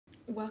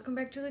Welcome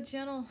back to the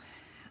channel.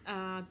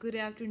 Good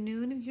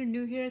afternoon if you're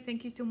new here.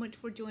 Thank you so much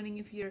for joining.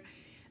 If you're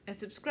a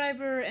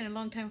subscriber and a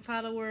longtime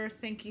follower,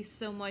 thank you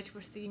so much for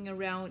sticking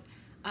around.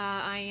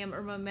 I am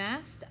Irma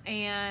Mast,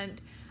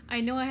 and I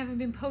know I haven't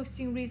been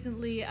posting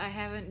recently. I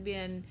haven't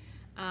been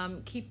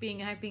I've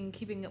been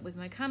keeping up with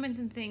my comments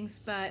and things,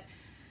 but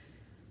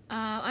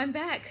I'm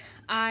back.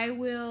 I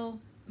will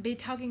be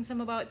talking some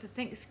about the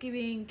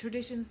Thanksgiving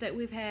traditions that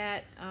we've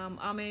had,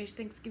 Amish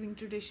Thanksgiving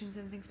traditions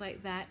and things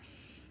like that.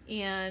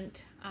 And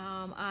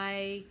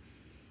I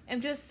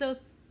am just so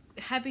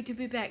happy to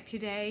be back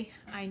today.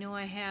 I know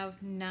I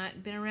have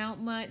not been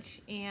around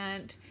much,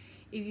 and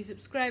if you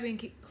subscribe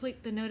and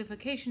click the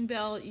notification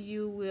bell,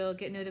 you will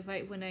get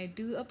notified when I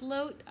do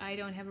upload. I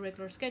don't have a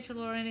regular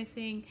schedule or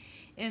anything,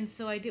 and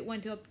so I did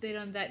want to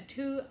update on that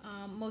too.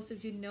 Most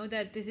of you know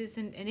that this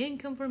isn't an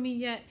income for me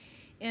yet,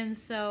 and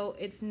so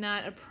it's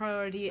not a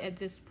priority at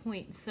this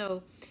point.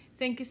 So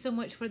thank you so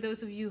much for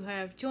those of you who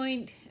have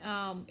joined.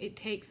 It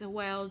takes a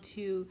while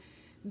to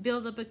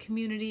build up a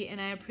community, and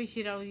I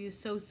appreciate all of you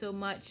so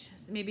much.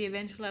 Maybe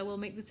eventually I will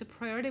make this a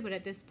priority, but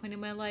at this point in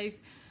my life,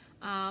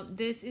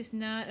 this is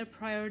not a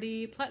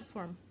priority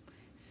platform.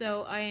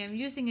 So I am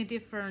using a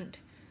different,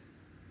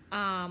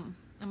 I'm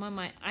on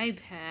my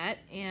iPad,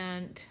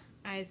 and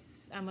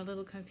I'm a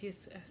little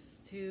confused as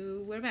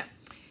to where I'm at.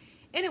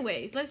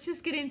 Anyways, let's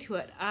just get into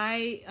it.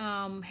 I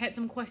had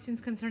some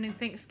questions concerning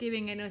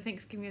Thanksgiving. I know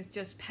Thanksgiving has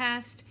just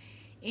passed,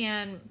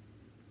 and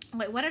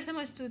like, what are some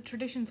of the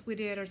traditions we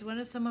did, or what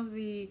are some of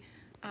the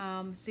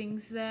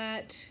things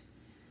that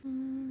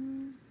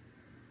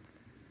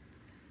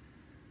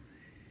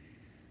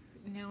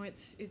now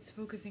it's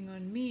focusing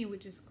on me,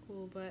 which is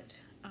cool, but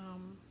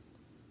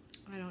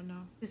I don't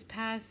know. This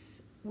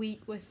past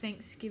week was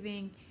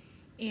Thanksgiving,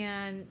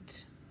 and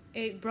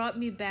it brought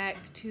me back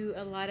to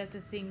a lot of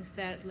the things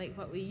that, like,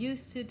 what we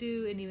used to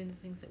do, and even the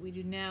things that we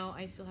do now.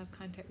 I still have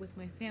contact with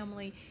my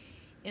family,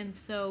 and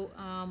so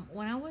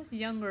when I was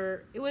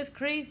younger, it was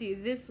crazy.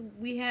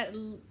 We had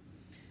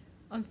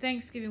on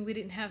Thanksgiving, we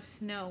didn't have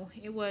snow.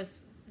 It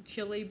was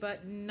chilly,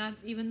 but not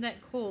even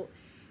that cold.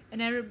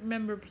 And I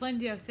remember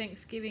plenty of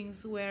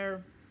Thanksgivings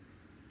where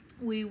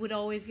we would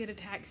always get a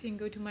taxi and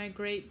go to my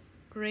great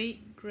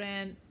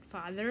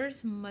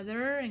grandfather's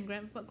mother and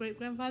great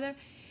grandfather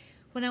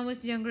when I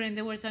was younger, and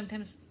there were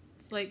sometimes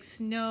like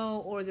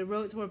snow, or the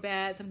roads were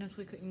bad, sometimes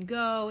we couldn't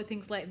go,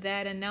 things like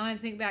that. And now I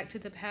think back to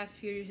the past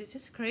few years, it's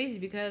just crazy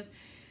because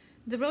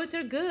the roads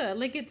are good,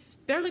 like it's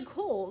barely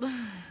cold.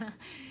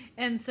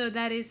 And so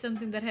that is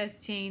something that has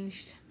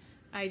changed.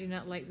 I do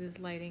not like this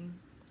lighting.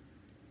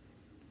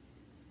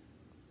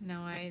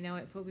 Now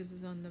it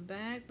focuses on the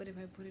back, but if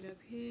I put it up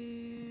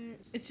here,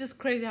 it's just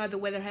crazy how the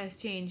weather has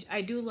changed. I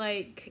do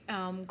like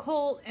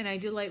cold, and I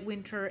do like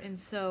winter, and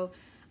so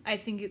I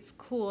think it's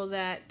cool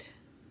that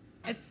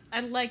I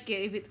like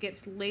it if it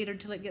gets later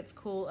till it gets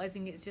cold. I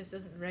think it just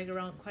doesn't drag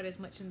around quite as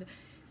much in the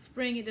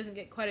spring. It doesn't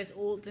get quite as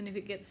old than if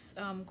it gets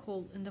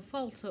cold in the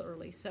fall so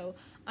early. So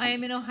I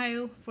am in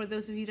Ohio, for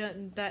those of you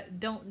that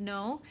don't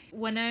know.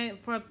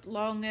 For as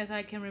long as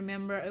I can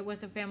remember, it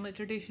was a family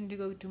tradition to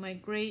go to my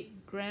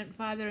great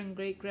grandfather and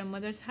great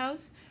grandmother's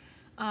house.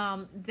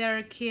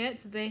 Their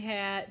kids, they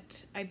had,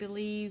 I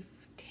believe,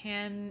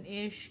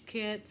 10-ish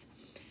kids.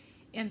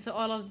 And so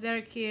all of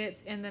their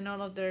kids, and then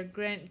all of their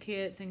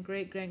grandkids and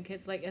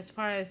great-grandkids, like as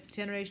far as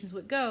generations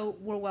would go,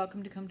 were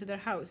welcome to come to their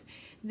house.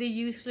 They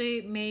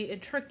usually made a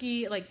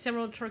turkey, like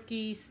several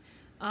turkeys.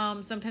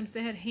 Sometimes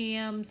they had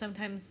ham,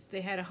 sometimes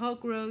they had a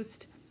hog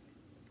roast.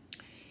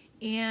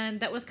 And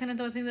that was kind of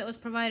the thing that was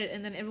provided.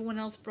 And then everyone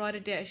else brought a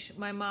dish.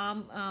 My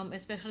mom,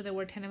 especially, there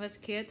were 10 of us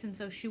kids, and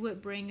so she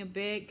would bring a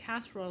big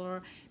casserole,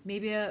 or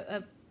maybe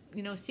a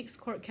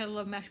 6-quart kettle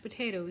of mashed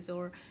potatoes,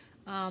 or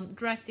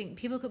dressing.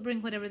 People could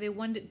bring whatever they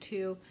wanted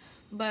to,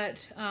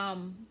 but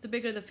the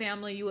bigger the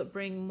family, you would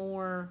bring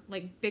more,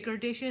 like, bigger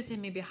dishes and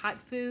maybe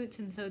hot foods.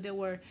 And so there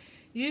were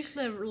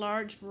usually a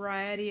large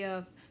variety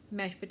of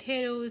mashed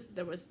potatoes,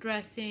 there was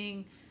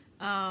dressing,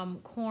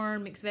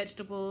 corn, mixed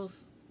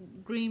vegetables,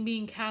 green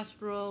bean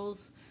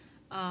casseroles,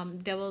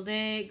 deviled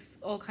eggs,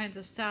 all kinds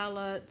of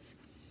salads,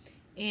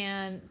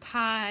 and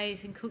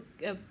pies, and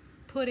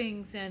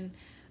puddings, and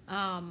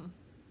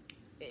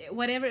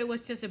whatever it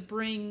was, just a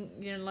bring,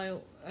 like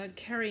a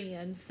carry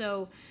in.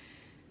 So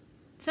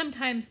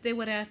sometimes they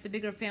would ask the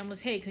bigger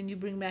families, hey, can you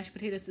bring mashed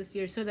potatoes this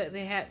year, so that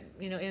they had,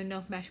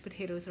 enough mashed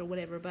potatoes or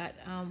whatever. But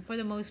for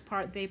the most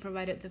part, they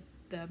provided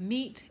the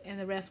meat, and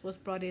the rest was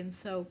brought in.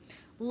 So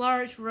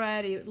large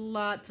variety,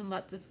 lots and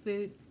lots of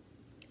food.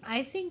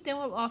 I think there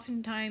were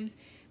oftentimes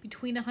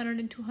between 100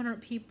 and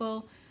 200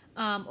 people.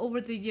 Over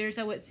the years,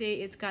 I would say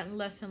it's gotten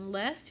less and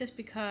less, just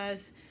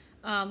because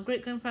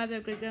great-grandfather,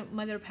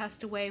 great-grandmother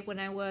passed away when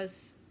I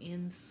was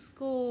in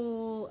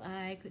school.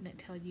 I could not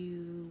tell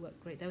you what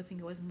grades. I would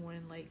think it was more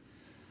in, like,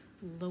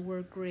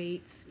 lower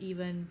grades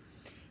even.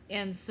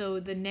 And so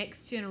the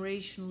next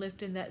generation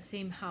lived in that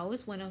same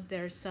house. One of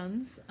their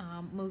sons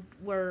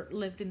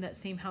lived in that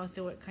same house.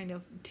 There were kind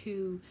of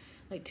two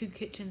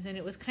kitchens, and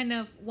it was kind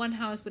of one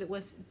house, but it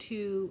was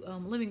two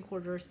living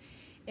quarters.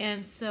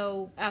 And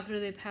so after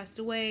they passed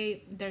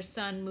away, their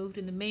son moved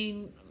in the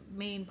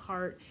main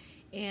part,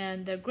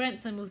 and their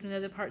grandson moved in the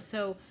other part.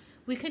 So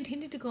we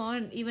continued to go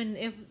on, even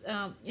if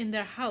in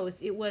their house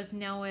it was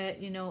now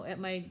at, at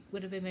my,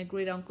 would have been my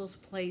great uncle's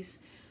place,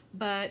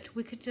 but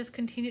we could just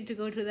continue to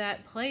go to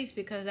that place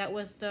because that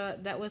was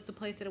the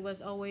place that it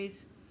was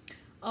always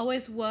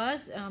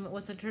was. It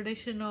was a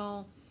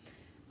traditional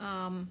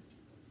um,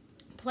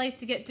 place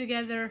to get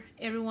together.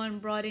 Everyone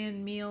brought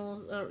in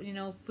meals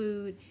or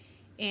food,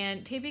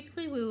 and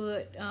typically we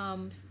would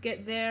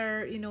get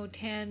there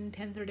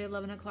 10:30,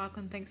 11 o'clock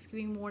on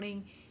Thanksgiving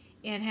morning,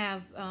 and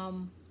have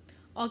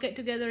all get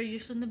together,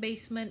 usually in the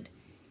basement,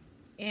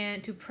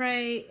 and to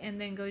pray, and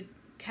then go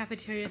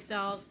cafeteria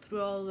styles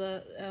through all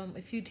the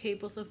a few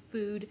tables of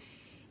food.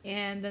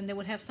 And then they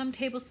would have some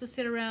tables to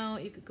sit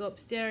around. You could go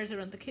upstairs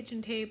around the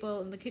kitchen table.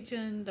 In the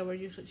kitchen, there were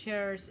usually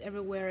chairs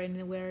everywhere and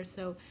anywhere,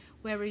 so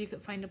wherever you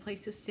could find a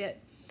place to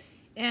sit.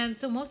 And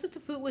so most of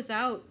the food was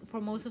out for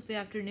most of the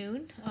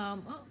afternoon.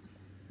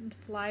 The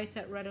fly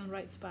sat right on the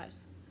right spot.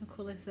 How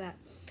cool is that?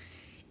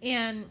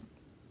 And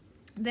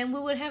then we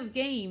would have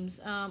games.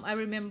 I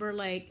remember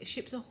like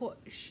Ships Ahoy.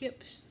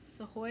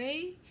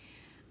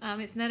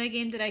 It's not a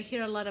game that I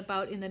hear a lot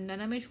about in the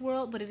non-Amish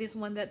world, but it is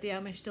one that the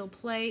Amish still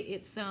play.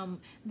 It's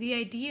the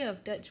idea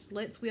of Dutch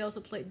Blitz. We also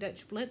played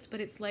Dutch Blitz, but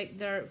it's like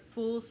they're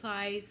full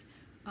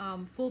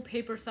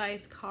paper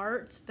size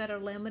cards that are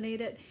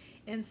laminated,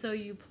 and so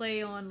you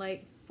play on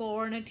like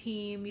 4 in a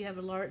team. You have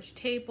a large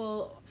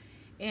table,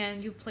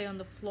 and you play on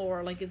the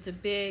floor like it's a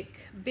big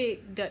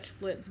Dutch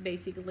Blitz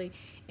basically,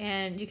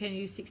 and you can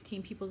use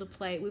 16 people to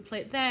play. We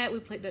played that. We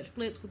played Dutch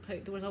Blitz.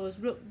 There was always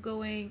rook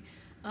going.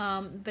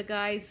 The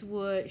guys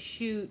would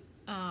shoot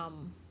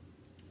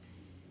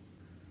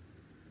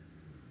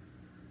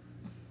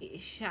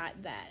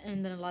shot that,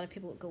 and then a lot of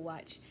people would go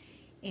watch.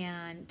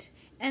 And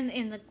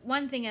the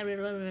one thing I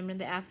really remember, in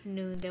the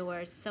afternoon there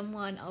was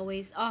someone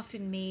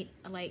often made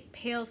like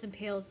pails and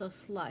pails of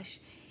slush,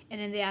 and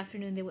in the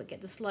afternoon they would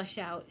get the slush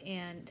out,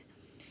 and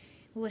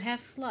we would have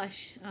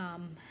slush.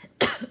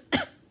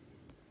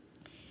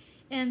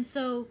 And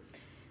so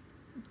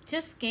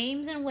just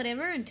games and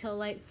whatever until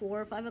like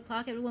 4 or 5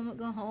 o'clock. Everyone would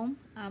go home.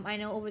 I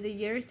know over the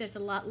years there's a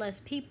lot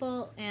less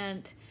people,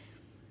 and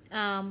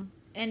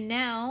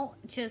now,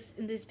 just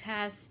in this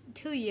past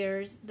 2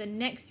 years, the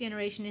next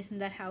generation is in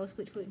that house,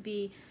 which would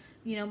be,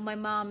 my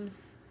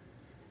mom's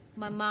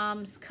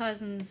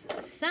cousin's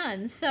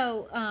son.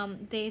 So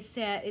they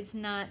said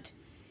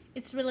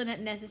it's really not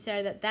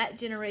necessary that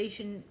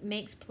generation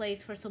makes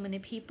place for so many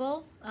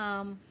people,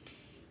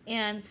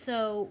 and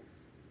so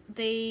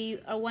they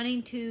are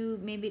wanting to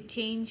maybe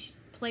change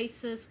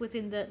places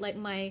within the, like,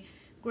 my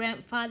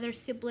grandfather's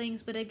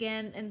siblings, but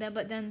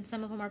then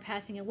some of them are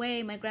passing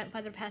away. My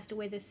grandfather passed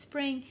away this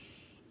spring,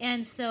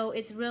 and so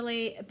it's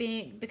really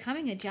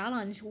becoming a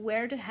challenge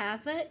where to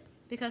have it,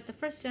 because the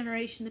first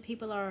generation, the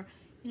people are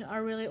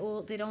really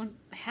old. They don't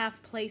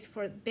have place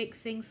for big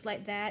things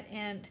like that,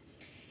 and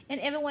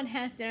everyone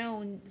has their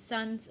own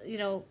sons,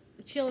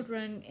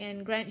 children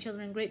and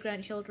grandchildren, great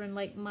grandchildren.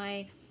 Like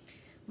my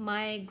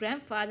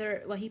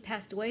grandfather, well, he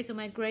passed away, so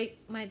my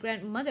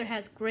grandmother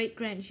has great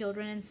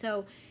grandchildren, and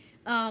so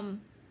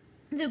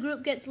the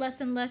group gets less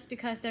and less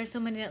because there's so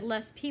many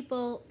less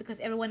people, because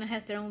everyone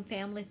has their own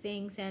family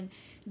things. And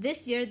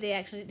this year they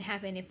actually didn't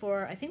have any.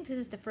 I think this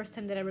is the first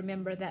time that I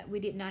remember that we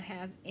did not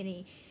have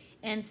any,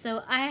 and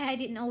so I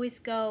didn't always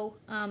go.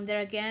 There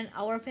again,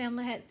 our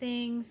family had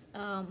things,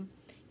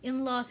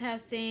 in-laws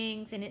have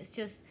things, and it's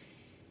just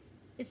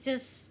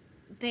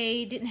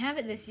they didn't have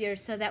it this year,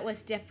 so that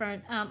was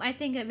different. I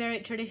think a very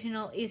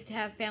traditional is to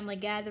have family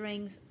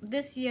gatherings.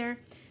 This year,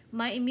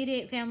 my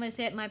immediate family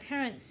said, my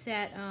parents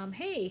said,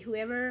 hey,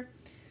 whoever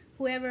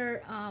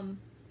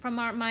from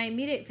my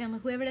immediate family,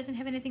 whoever doesn't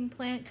have anything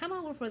planned, come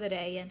over for the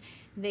day. And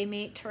they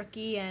made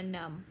turkey and,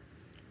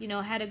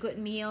 had a good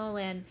meal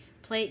and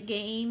played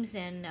games.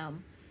 And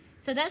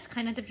so that's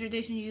kind of the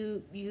tradition.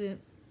 You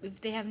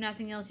if they have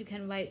nothing else, you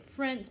can invite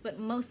friends, but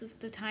most of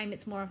the time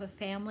it's more of a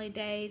family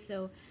day.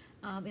 So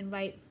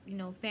invite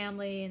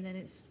family, and then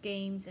it's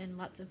games and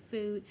lots of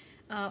food.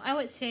 I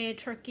would say a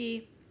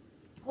turkey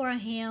or a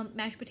ham,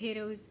 mashed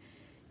potatoes,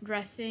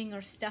 dressing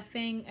or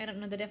stuffing. I don't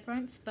know the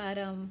difference, but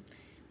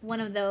one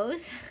of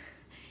those.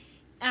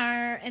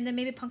 And then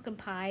maybe pumpkin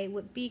pie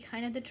would be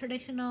kind of the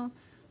traditional,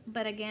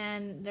 but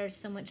again, there's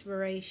so much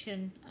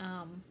variation.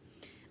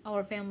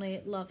 Our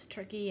family loves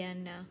turkey,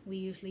 and we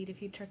usually eat a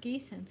few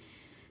turkeys, and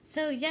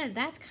so yeah,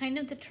 that's kind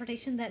of the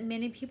tradition that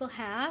many people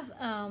have.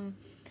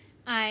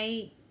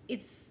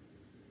 It's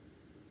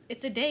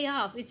a day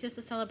off. It's just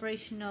a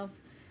celebration of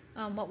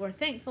what we're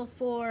thankful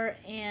for,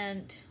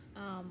 and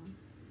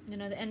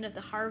the end of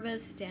the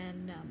harvest,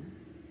 and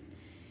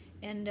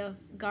end of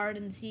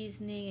garden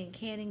seasoning and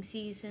canning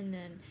season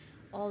and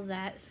all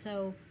that.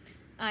 So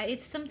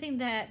it's something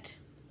that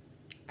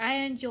I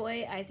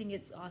enjoy. I think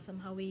it's awesome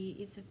how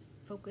it's a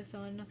focus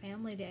on a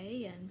family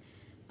day,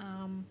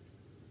 and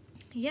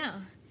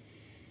yeah.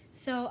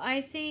 So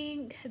I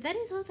think that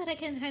is all that I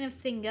can kind of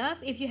think of.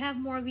 If you have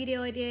more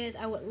video ideas,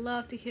 I would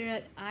love to hear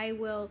it. I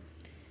will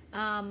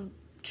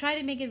try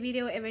to make a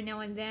video every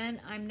now and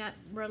then. I'm not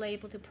really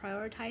able to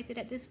prioritize it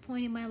at this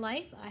point in my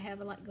life. I have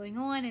a lot going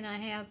on, and I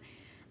have,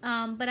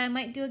 but I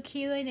might do a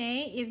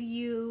Q&A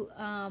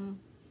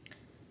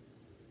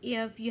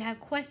if you have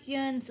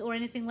questions or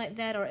anything like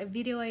that, or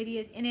video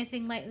ideas,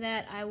 anything like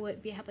that. I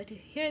would be happy to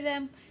hear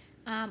them.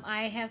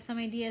 I have some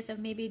ideas of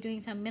maybe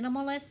doing some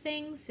minimalist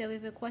things, so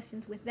if you have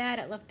questions with that,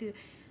 I'd love to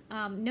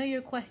know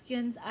your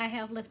questions. I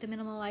have lived a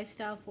minimal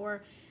lifestyle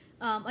for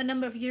a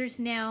number of years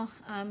now,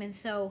 and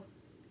so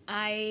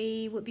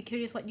I would be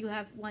curious what you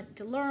want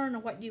to learn or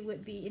what you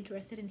would be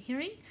interested in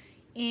hearing.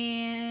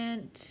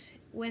 And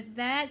with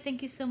that,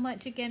 thank you so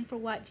much again for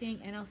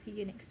watching, and I'll see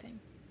you next time.